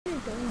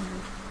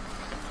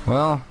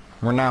Well,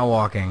 we're now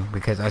walking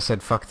because I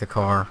said fuck the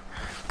car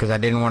because I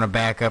didn't want to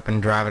back up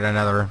and drive it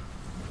another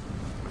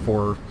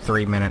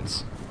 3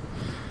 minutes.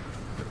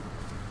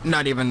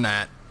 Not even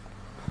that.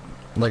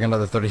 Like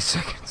another 30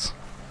 seconds.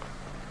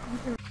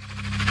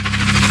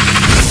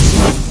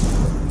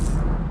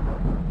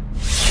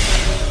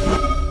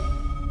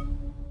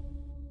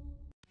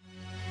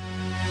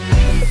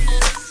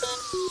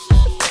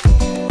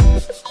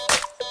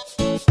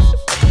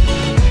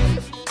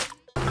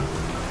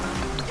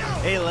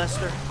 Hey,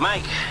 Lester.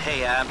 Mike,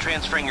 hey, I'm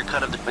transferring your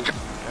cut of the...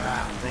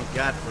 Thank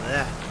God for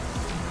that.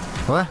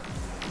 What?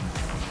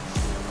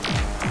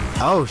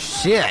 Oh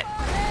shit!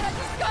 Man, I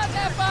just got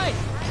that bike!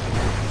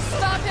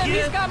 Stop him,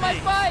 he's got my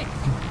bike!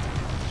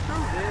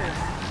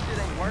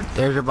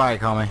 There's your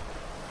bike, homie.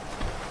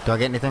 Do I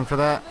get anything for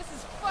that? This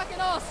is fucking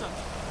awesome!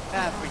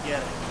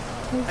 Forget it.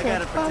 I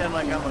gotta pretend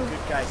like I'm a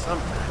good guy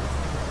sometimes.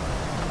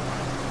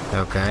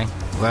 Okay.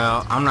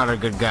 Well, I'm not a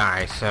good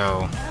guy,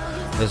 so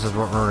this is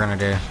what we're gonna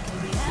do.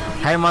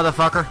 Hey,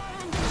 motherfucker!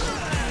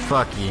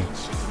 Fuck you.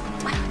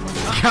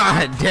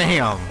 God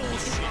damn!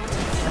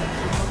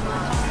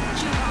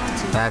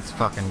 That's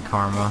fucking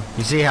karma.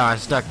 You see how I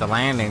stuck the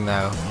landing,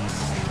 though?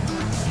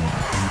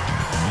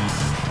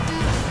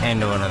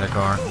 Into another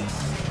car.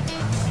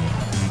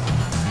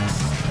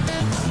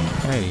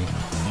 Hey.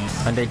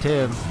 Monday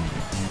Tib.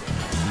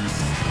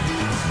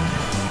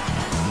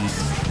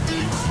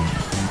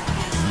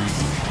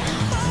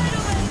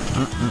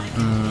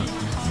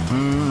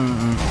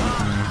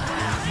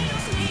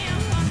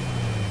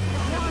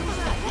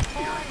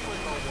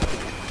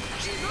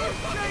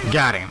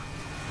 Got him.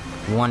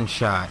 One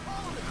shot.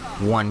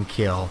 One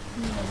kill.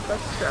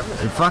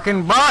 You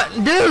fucking bot,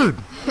 dude!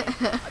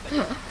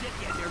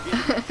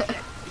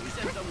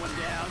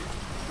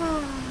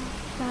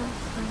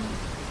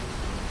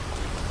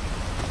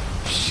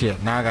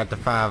 Shit, now I got the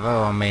 5-0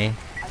 on me.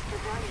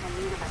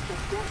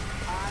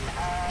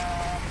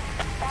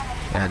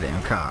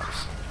 Goddamn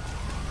cops.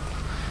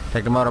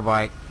 Take the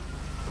motorbike.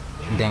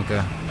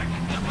 Dinka.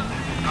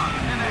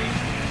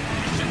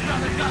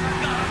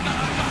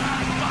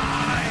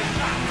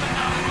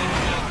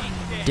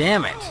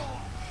 Damn it!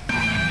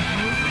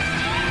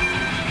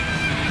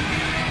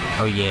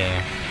 Oh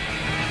yeah.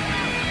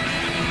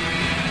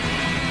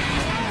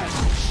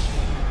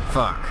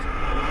 Fuck.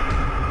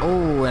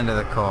 Oh, into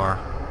the car.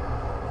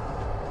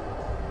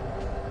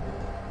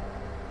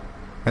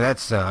 That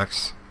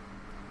sucks.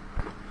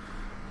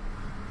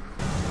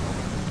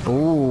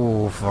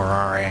 Ooh,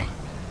 Ferrari.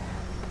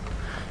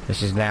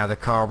 This is now the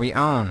car we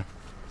own.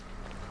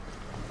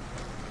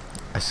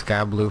 A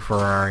sky blue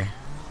Ferrari.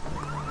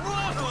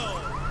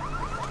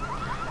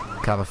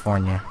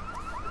 California.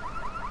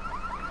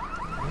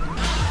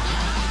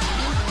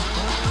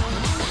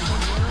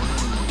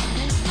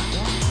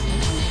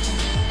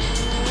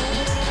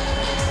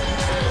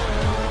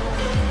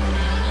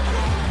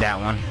 That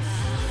one.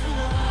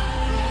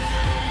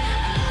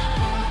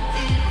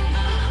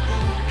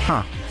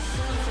 Huh.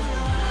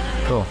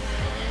 Cool.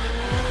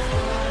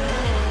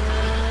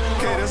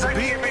 Okay, there's a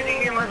beat.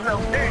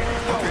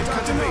 Okay,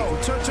 cut the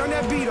beat. Turn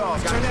that beat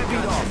off. Turn that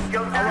beat off.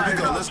 All right,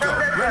 let's go.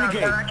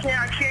 Renegade. I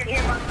can't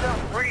hear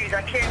myself breathe.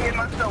 I can't hear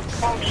myself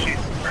function.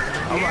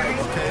 All right,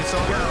 okay, so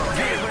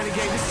yeah,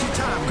 Renegade, this is your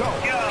time. Go.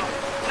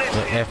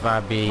 The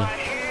FIB.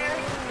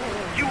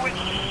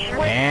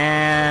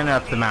 And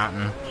up the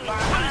mountain.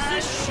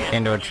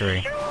 Into a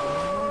tree.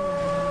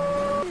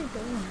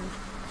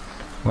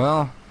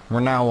 Well, we're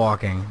now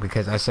walking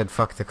because I said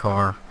fuck the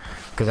car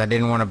because I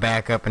didn't want to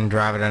back up and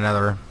drive it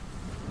another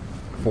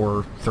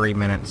 3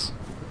 minutes.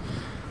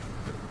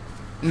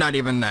 Not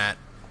even that.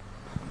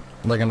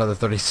 Like another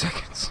 30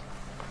 seconds.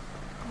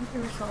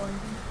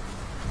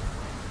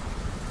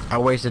 I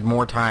wasted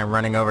more time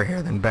running over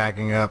here than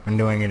backing up and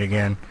doing it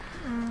again.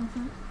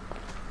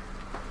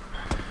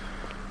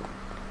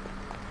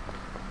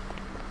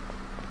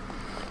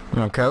 You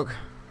want Coke?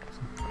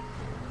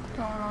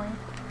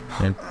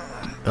 And,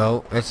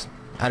 oh, it's...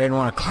 I didn't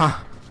want to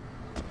climb.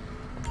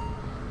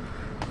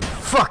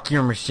 Fuck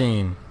your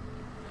machine.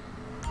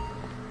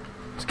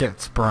 Let's get it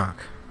sprunk.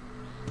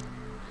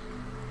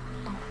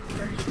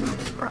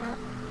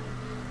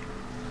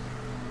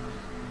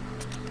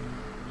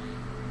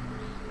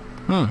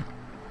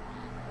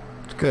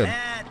 It's good.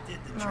 That did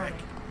the trick.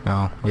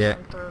 Oh, yeah.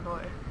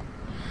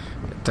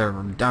 They're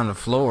down the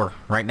floor,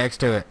 right next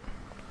to it.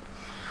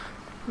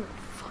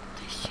 Fuck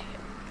this shit.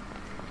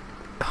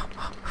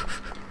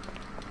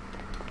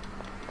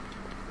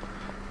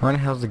 Where the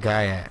hell's the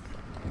guy at?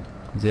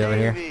 Is he over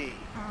here?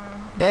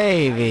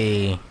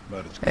 Davey!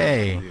 But it's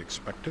Hey. completely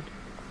expected.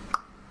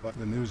 But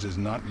the news is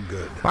not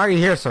good. Why are you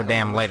here so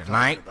damn late at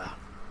night?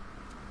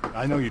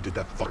 I know you did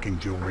that fucking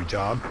jewelry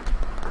job.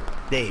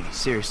 Davey,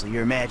 seriously,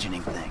 you're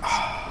imagining things.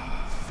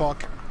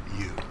 Fuck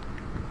you.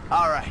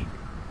 Alright.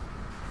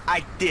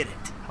 I did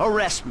it.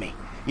 Arrest me.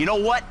 You know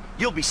what?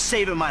 You'll be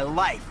saving my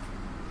life.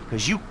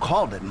 Because you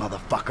called it,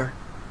 motherfucker.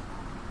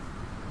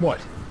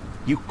 What?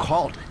 You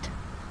called it.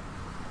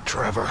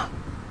 Trevor.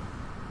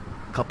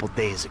 A couple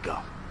days ago.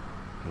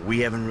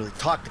 We haven't really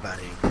talked about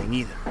anything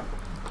either.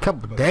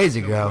 couple But days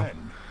until ago.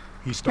 then,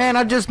 he started Man,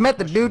 I just met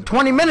the dude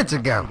 20 minutes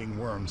ago. eating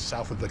worms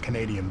south of the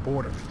Canadian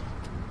border.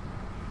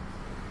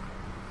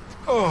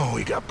 Oh,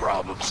 we got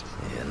problems.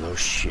 Yeah, no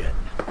shit.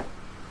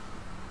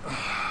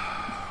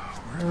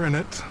 We're in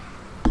it.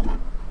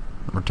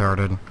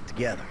 Retarded.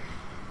 Together.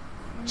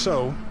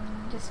 So,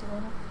 Just a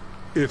little.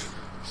 if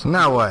So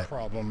now what?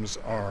 problems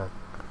are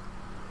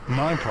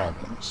my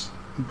problems,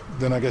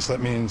 then I guess that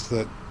means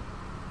that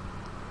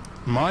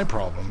my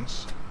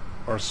problems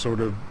are sort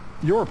of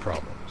your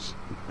problems.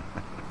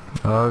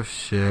 Oh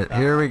shit,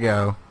 here we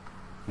go.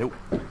 Nope.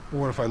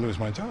 What if I lose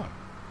my job?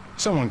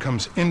 Someone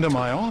comes into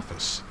my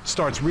office,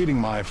 starts reading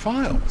my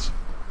files.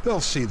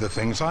 They'll see the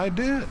things I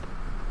did.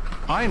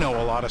 I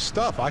know a lot of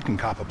stuff. I can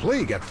cop a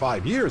plea, get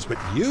 5 years, but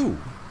you...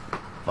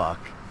 Fuck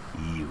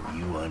you,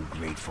 you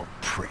ungrateful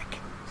prick.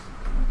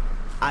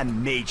 I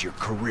made your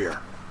career.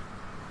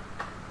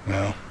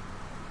 No.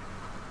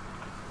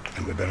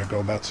 And we better go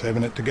about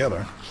saving it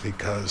together,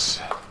 because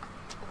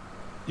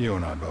you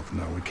and I both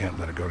know we can't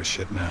let it go to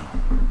shit now.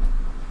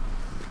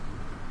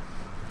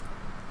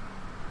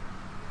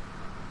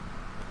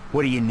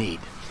 What do you need?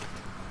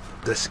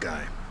 This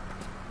guy,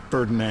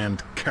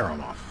 Ferdinand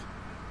Karamov.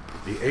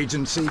 The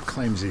agency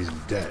claims he's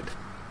dead.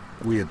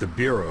 We at the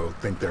Bureau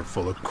think they're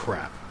full of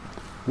crap.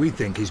 We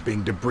think he's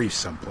being debriefed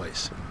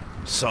someplace.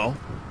 So?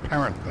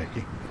 Apparently,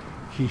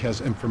 he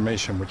has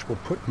information which will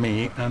put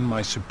me and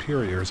my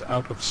superiors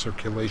out of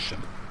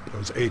circulation.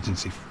 Those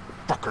agency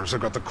fuckers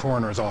have got the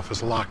coroner's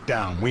office locked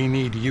down. We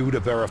need you to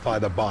verify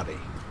the body.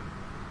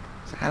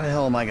 So how the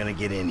hell am I gonna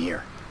get in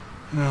here?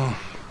 Well,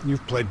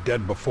 you've played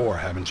dead before,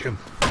 haven't you?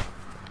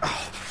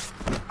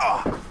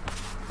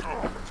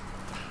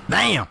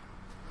 Damn!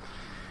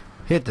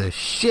 Hit the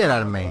shit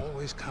out of me. I've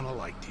always kind of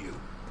liked you.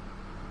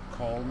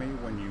 Call me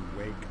when you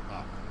wake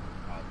up.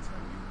 I'll tell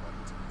you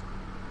what to do.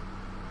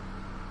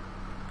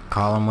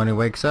 Call him when he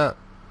wakes up.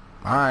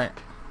 Alright.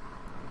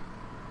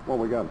 What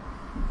we got?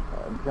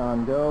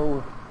 John Doe,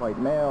 white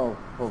male,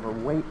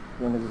 overweight,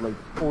 in his late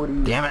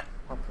 40s. Damn it.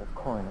 Possible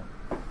coroner.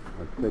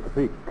 Let's take a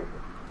peek.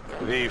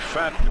 The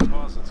fat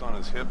deposits on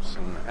his hips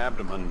and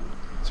abdomen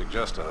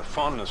suggest a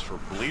fondness for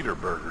bleeder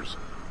burgers.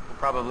 We're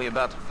probably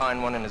about to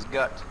find one in his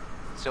gut,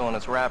 still in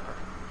its wrapper.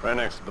 Right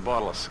next to the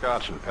bottle of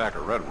scotch and pack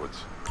of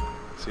redwoods.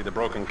 See the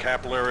broken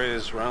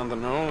capillaries around the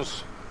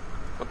nose?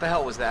 What the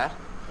hell was that?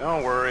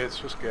 Don't worry, it's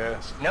just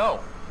gas. No,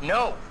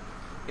 no!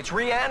 It's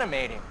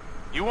reanimating!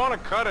 You want to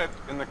cut it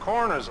in the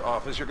coroner's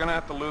office, you're gonna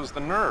have to lose the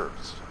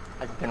nerves.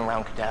 I've been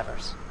around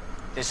cadavers.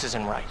 This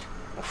isn't right.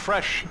 Well,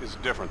 fresh is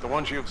different. The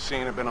ones you've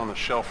seen have been on the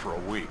shelf for a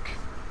week.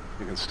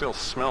 You can still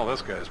smell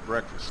this guy's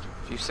breakfast.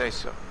 If you say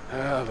so.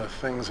 Ah, the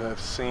things I've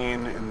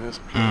seen in this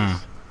place.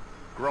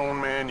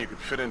 Grown man you could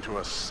fit into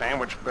a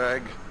sandwich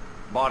bag.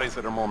 Bodies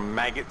that are more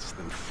maggots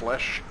than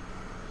flesh.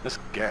 This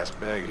gas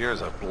bag here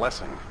is a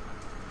blessing.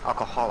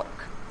 Alcoholic.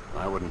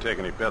 I wouldn't take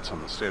any bets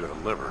on the state of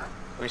the liver.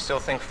 We still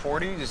think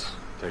 40s?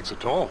 Takes a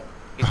toll.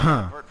 He's a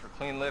convert for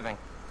clean living.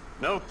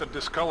 Note the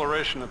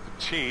discoloration of the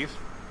teeth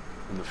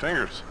and the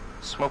fingers.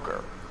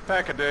 Smoker.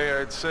 Pack a day,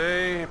 I'd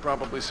say.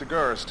 Probably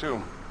cigars,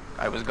 too.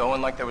 I was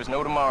going like there was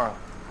no tomorrow.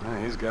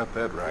 Yeah, he's got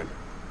that right.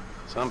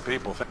 Some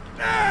people think...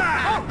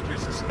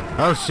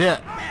 Oh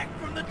shit. Back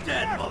from the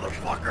dead,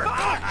 motherfucker!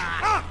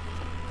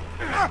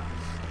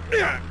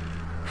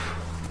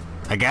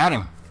 I got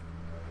him.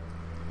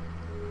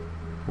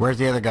 Where's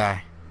the other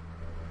guy?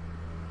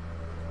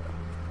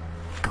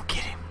 Go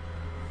get him.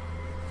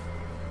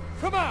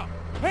 Come out!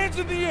 Hands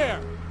in the air!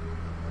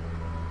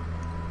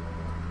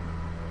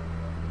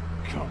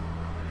 Come on.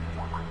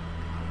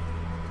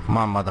 Come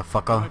on,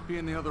 motherfucker. Might be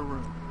in the other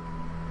room.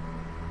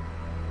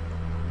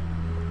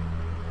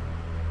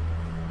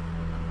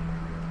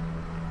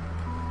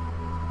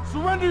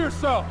 Surrender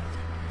yourself!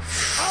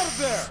 Out of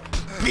there!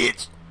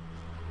 Bitch.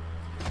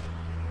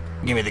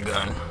 Give me the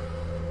gun.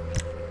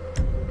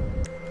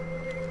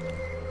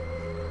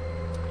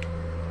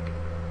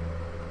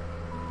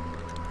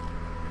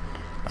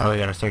 Oh, we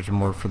gotta search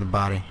more for the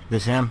body.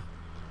 This him?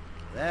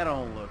 That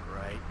don't look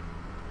right.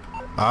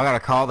 Oh, I gotta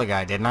call the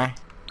guy, didn't I?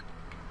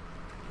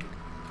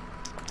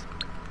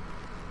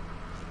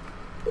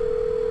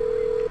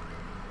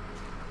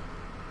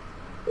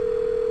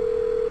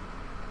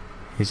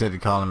 He said to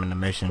call him in the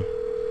mission.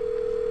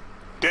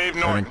 Dave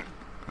Norton.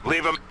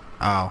 Leave him.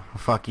 Oh, well,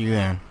 fuck you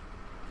then.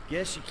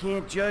 Guess you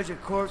can't judge a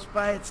corpse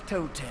by its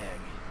toe tag.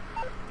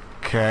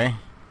 Okay.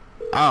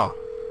 Oh,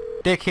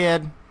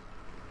 dickhead.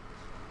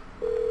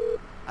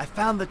 I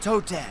found the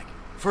toe tag.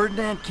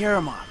 Ferdinand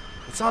Karamov.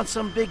 It's on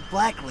some big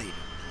black lady.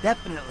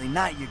 Definitely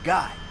not your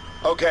guy.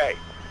 Okay.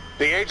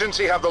 The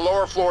agency have the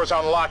lower floors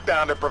on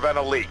lockdown to prevent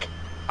a leak.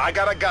 I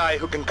got a guy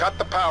who can cut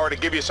the power to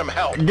give you some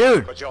help.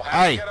 Dude, But you'll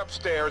have hey. to get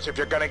upstairs if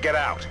you're gonna get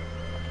out.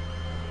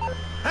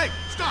 Hey,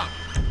 stop!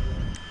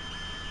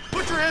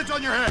 Put your hands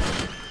on your head!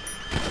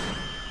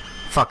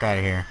 Fuck out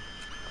of here.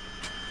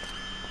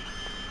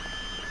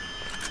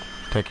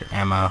 Take your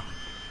ammo.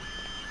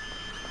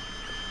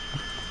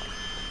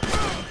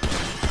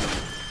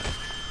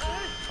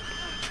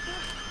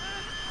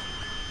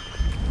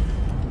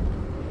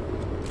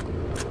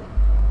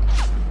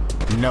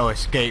 No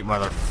escape,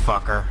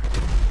 motherfucker.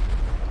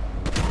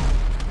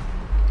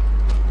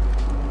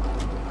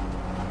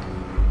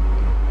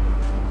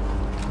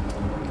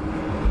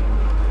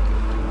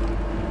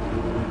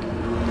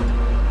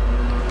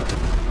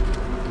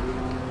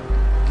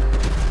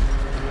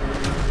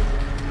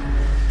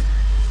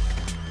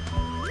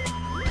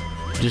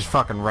 Just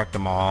fucking wrecked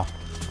them all.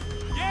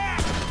 Yeah!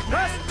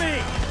 Trust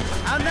me!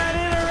 I'm not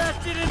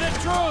interested in the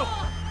truth!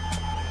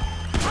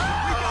 We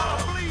got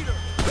a bleeder!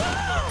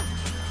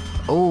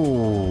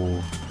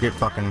 Oh, get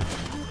fucking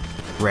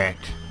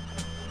wrecked.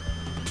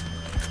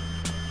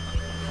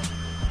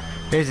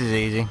 This is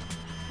easy.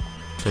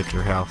 Took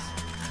your health.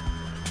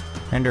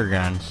 And your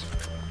guns.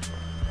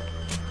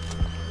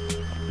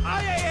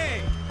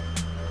 Aye.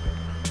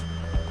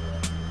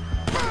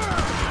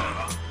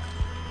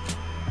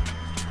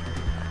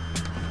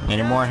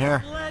 Any more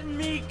here? Let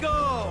me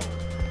go!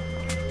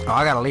 Oh,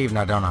 I gotta leave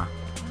now, don't I?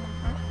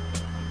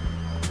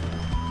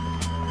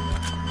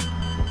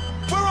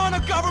 We're on a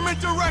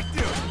government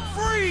directive!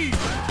 Freeze!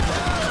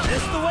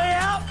 This the way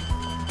out?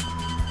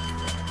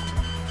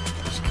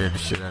 Scared the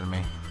shit out of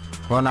me.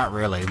 Well, not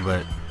really,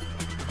 but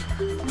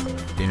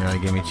didn't really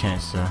give me a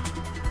chance to.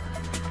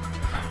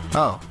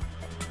 Oh,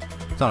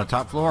 it's on the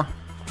top floor.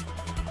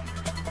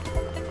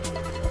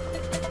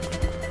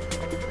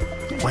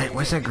 Wait,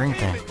 what's that green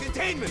thing?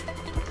 Containment!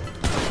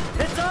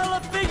 It's all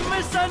a big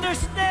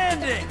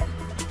misunderstanding!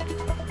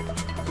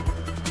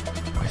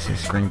 What's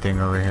this green thing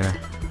over here?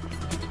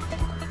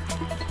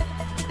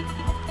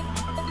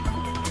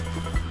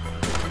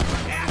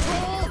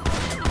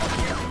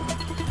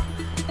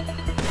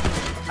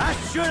 I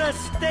should have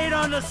stayed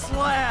on the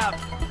slab!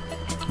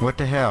 What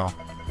the hell?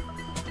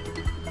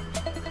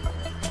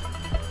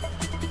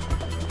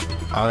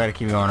 Oh, I gotta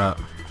keep going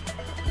up.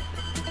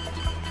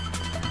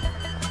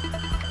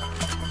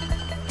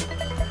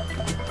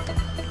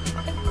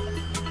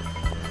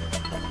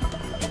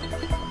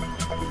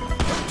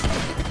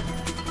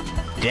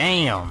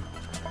 Damn!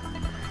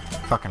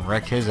 Fucking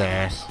wrecked his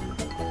ass.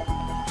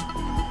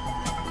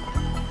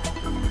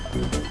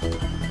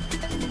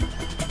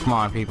 Come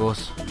on,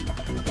 peoples.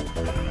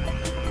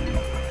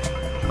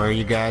 Where are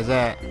you guys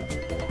at?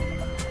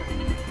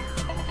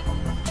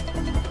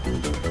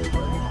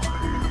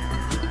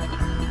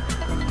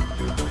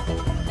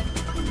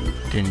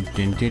 Dun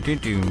dun dun dun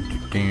dun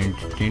dun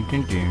dun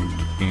dun dun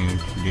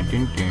dun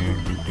dun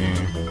dun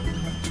dun.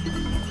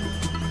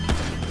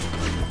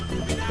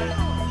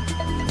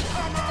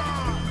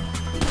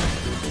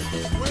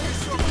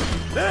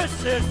 This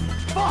is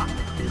fuck!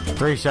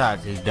 3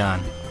 shots, he's done.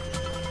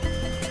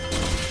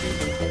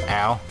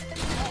 Ow.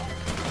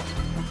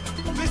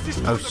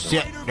 Oh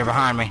shit, they're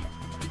behind me.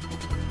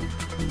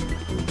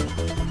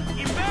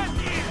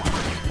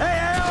 Hey,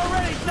 I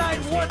already died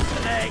once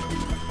today!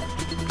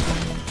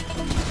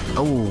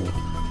 Oh.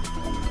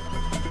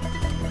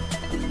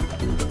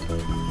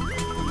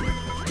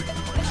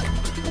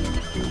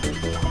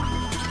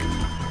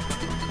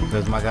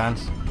 Those my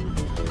guns?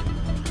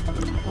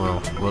 Well,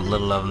 what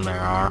little of them there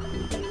are.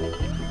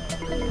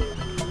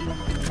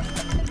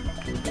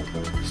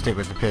 Stick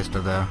with the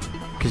pistol though,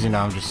 cause you know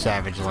I'm just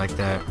savage like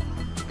that.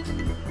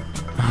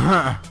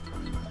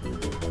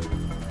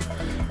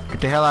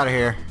 Get the hell out of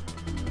here.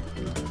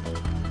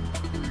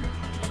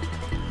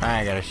 I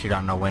ain't gotta shoot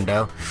out no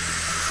window.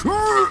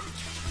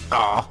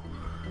 Oh.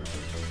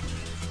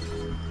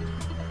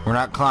 We're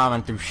not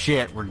climbing through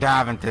shit, we're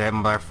diving through that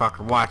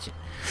motherfucker. Watch it.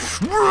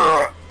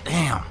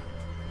 Damn.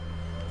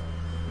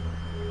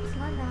 It's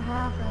not gonna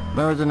happen.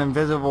 There was an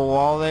invisible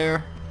wall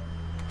there.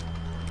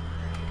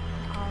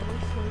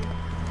 Obviously.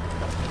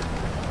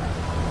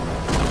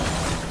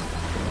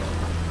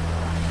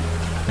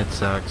 It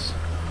sucks.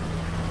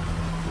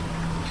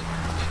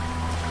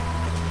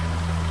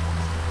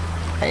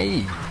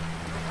 Hey.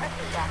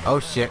 Oh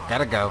shit,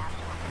 gotta go.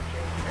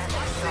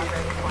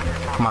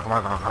 Come on, come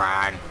on, come on, come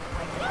on.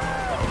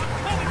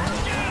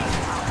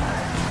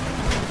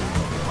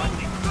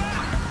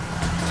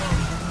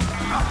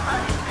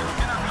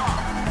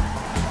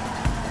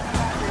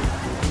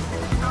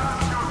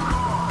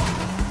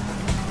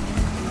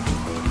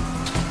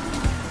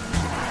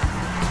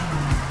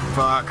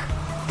 Fuck.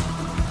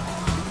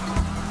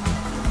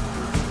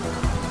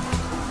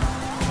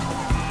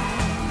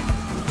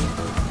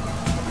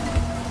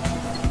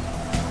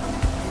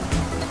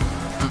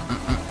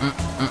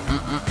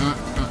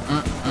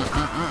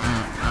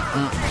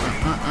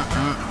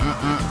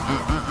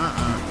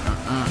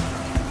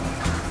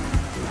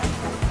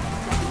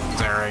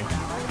 Sorry.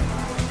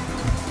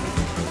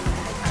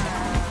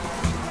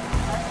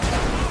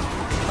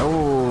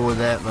 Oh,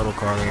 that little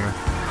car there.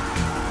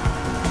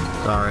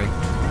 Sorry.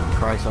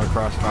 Chrysler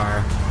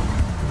Crossfire.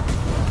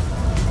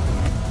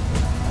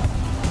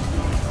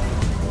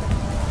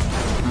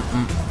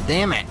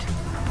 Damn it!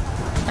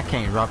 I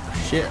can't drop the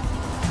shit.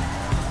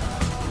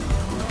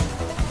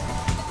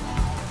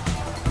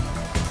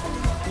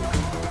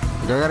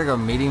 Do I gotta go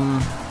meet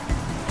him?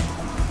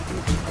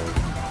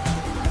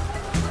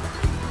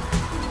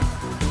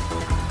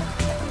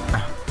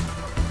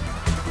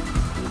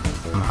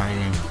 I'm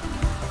hiding.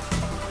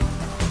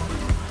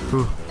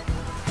 Whew.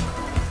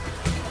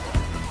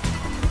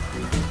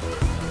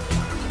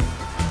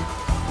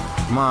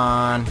 Come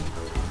on.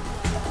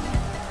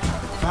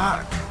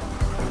 Fuck.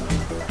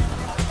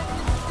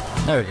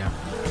 There we go.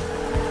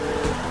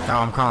 Oh,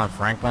 I'm calling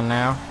Franklin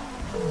now.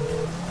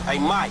 Hey,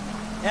 Mike.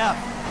 Yeah.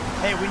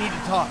 Hey, we need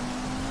to talk.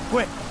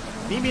 Quick.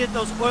 Meet me at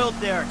those oil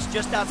derricks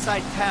just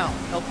outside town,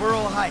 El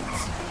Burro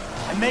Heights.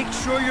 And make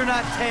sure you're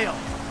not tailed.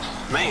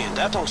 Man,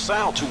 that don't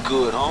sound too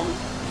good,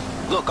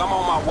 homie. Look, I'm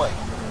on my way.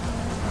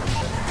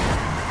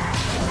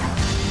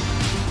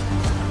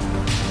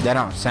 That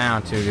don't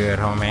sound too good,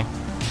 homie.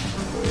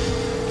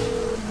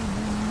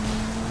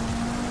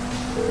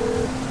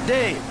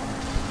 Dave,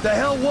 the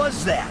hell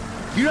was that?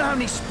 You know how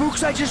many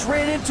spooks I just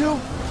ran into?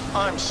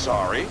 I'm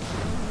sorry.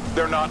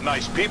 They're not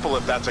nice people,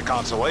 if that's a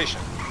consolation.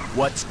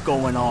 What's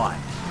going on?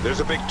 There's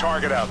a big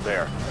target out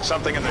there.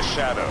 Something in the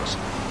shadows.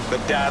 The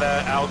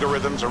data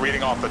algorithms are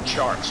reading off the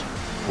charts.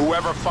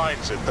 Whoever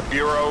finds it, the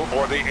Bureau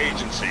or the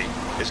agency,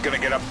 is gonna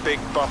get a big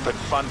bump in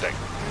funding.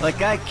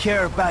 Like I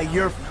care about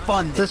your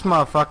funding. This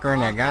motherfucker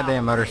in that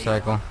goddamn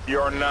motorcycle.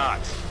 You're not.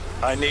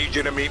 I need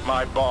you to meet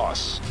my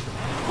boss.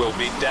 We'll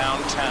be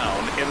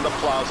downtown in the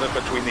plaza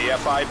between the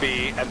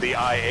FIB and the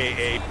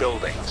IAA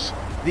buildings.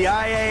 The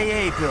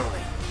IAA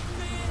building?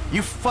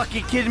 You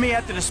fucking kidding me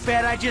after the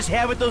spat I just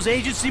had with those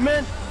agency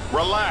men?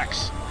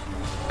 Relax.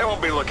 They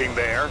won't be looking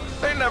there.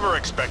 They never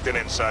expect an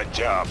inside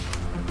job.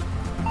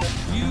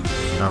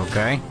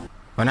 Okay.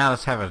 Well, now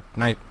let's have a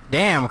nice...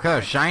 Damn, look how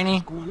shiny.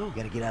 What's going on? You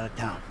gotta get out of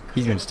town.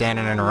 He's been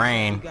standing in the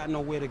rain. You got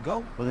nowhere to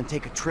go? Well, then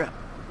take a trip.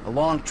 A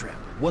long trip.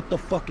 What the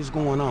fuck is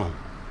going on?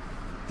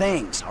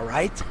 Things,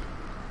 alright?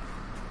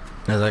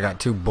 As I got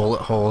 2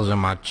 bullet holes in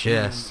my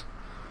chest.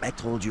 I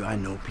told you I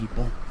know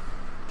people.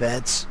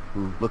 Feds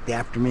who looked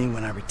after me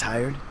when I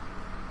retired.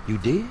 You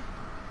did?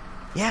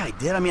 Yeah, I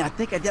did. I mean, I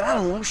think I did. I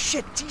don't know.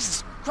 Shit.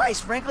 Jesus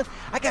Christ, Franklin.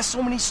 I got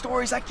so many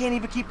stories I can't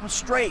even keep them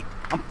straight.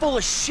 I'm full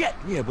of shit.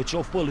 Yeah, but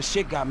your full of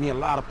shit got me a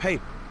lot of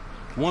paper.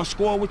 One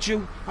score with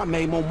you, I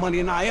made more money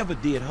than I ever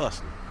did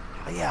hustling.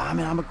 Yeah, I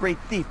mean, I'm a great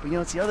thief, but you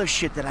know, it's the other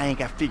shit that I ain't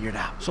got figured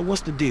out. So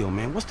what's the deal,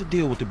 man? What's the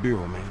deal with the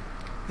Bureau, man?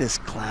 This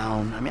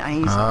clown. I mean, I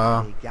ain't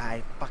some big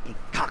guy, fucking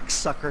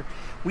cocksucker.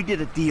 We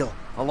did a deal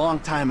a long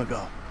time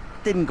ago.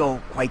 Didn't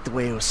go quite the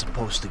way it was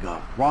supposed to go.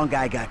 Wrong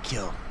guy got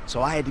killed.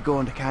 So I had to go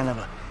into kind of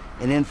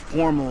an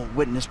informal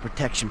witness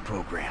protection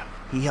program.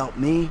 He helped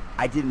me.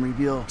 I didn't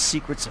reveal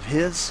secrets of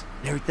his.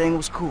 Everything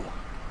was cool.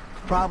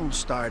 The problem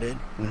started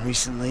when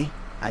recently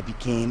I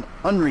became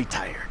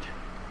unretired.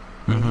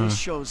 He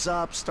shows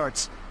up,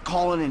 starts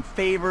calling in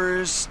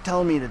favors,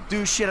 telling me to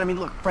do shit. I mean,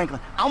 look, Franklin,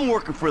 I'm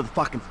working for the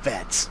fucking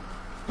feds.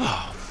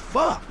 Oh,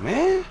 fuck,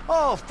 man.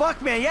 Oh,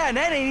 fuck, man, yeah, and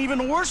that ain't even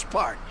the worst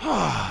part.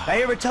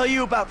 I ever tell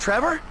you about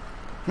Trevor?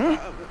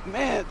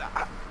 Man,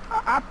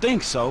 I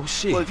think so,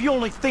 shit. Well, if you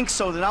only think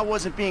so, then I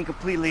wasn't being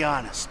completely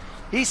honest.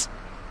 He's,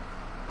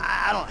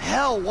 I don't,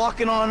 hell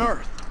walking on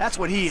Earth. That's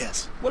what he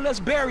is. Well,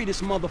 let's bury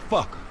this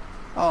motherfucker.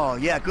 Oh,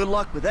 yeah, good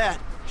luck with that.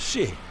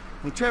 Shit.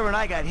 I mean, Trevor and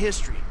I got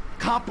history.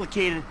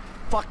 Complicated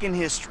fucking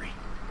history.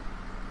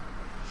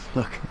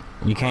 Look.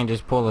 You can't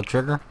just pull the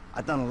trigger?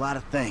 I've done a lot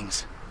of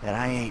things that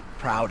I ain't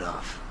proud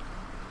of.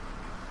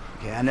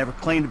 Okay, I never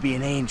claimed to be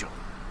an angel.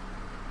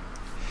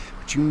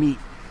 But you meet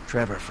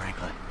Trevor,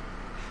 Franklin,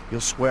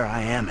 you'll swear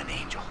I am an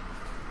angel.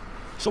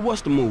 So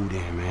what's the mood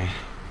then, man?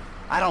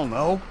 I don't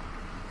know.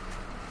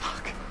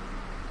 Fuck.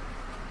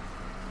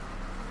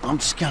 I'm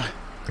just gonna...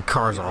 The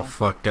car's all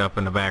fucked up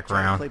in the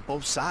background. Play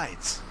both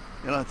sides.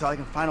 You know, until I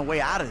can find a way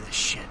out of this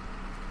shit.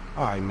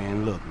 All right,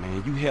 man, look,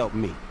 man, you help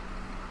me.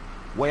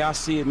 Way I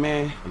see it,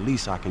 man, the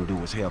least I can do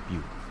is help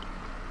you.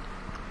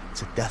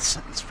 It's a death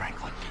sentence,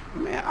 Franklin.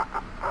 Man,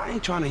 I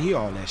ain't trying to hear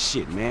all that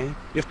shit, man.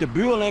 If the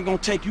Bureau ain't gonna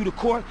take you to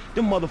court,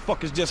 them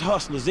motherfuckers just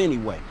hustlers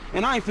anyway.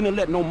 And I ain't finna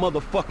let no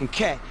motherfucking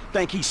cat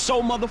think he's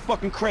so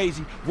motherfucking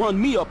crazy run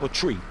me up a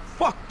tree.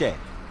 Fuck that.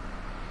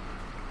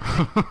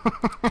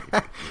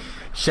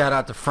 Shout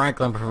out to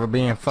Franklin for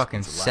being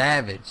fucking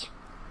savage.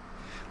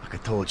 Like I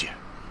told you,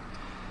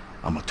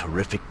 I'm a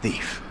terrific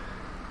thief.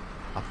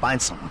 I'll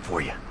find something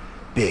for you.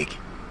 Big.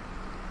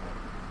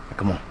 Now,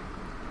 come on.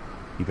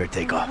 You better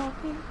take off.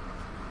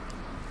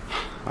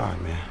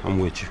 Alright, man. I'm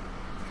with you.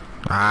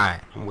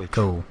 Alright. I'm with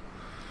cool. you.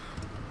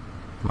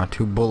 My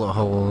 2 bullet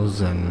holes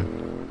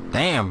and...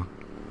 Damn.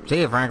 See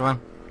you, Franklin.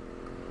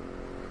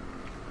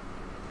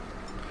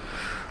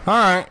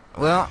 Alright.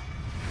 Well,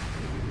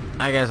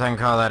 I guess I can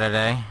call that a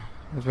day.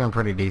 It's been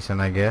pretty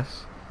decent, I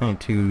guess. Ain't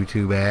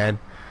too bad.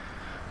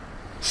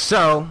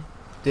 So,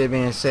 that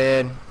being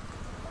said,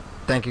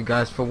 thank you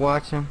guys for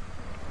watching.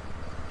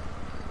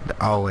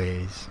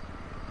 Always,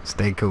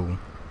 stay cool.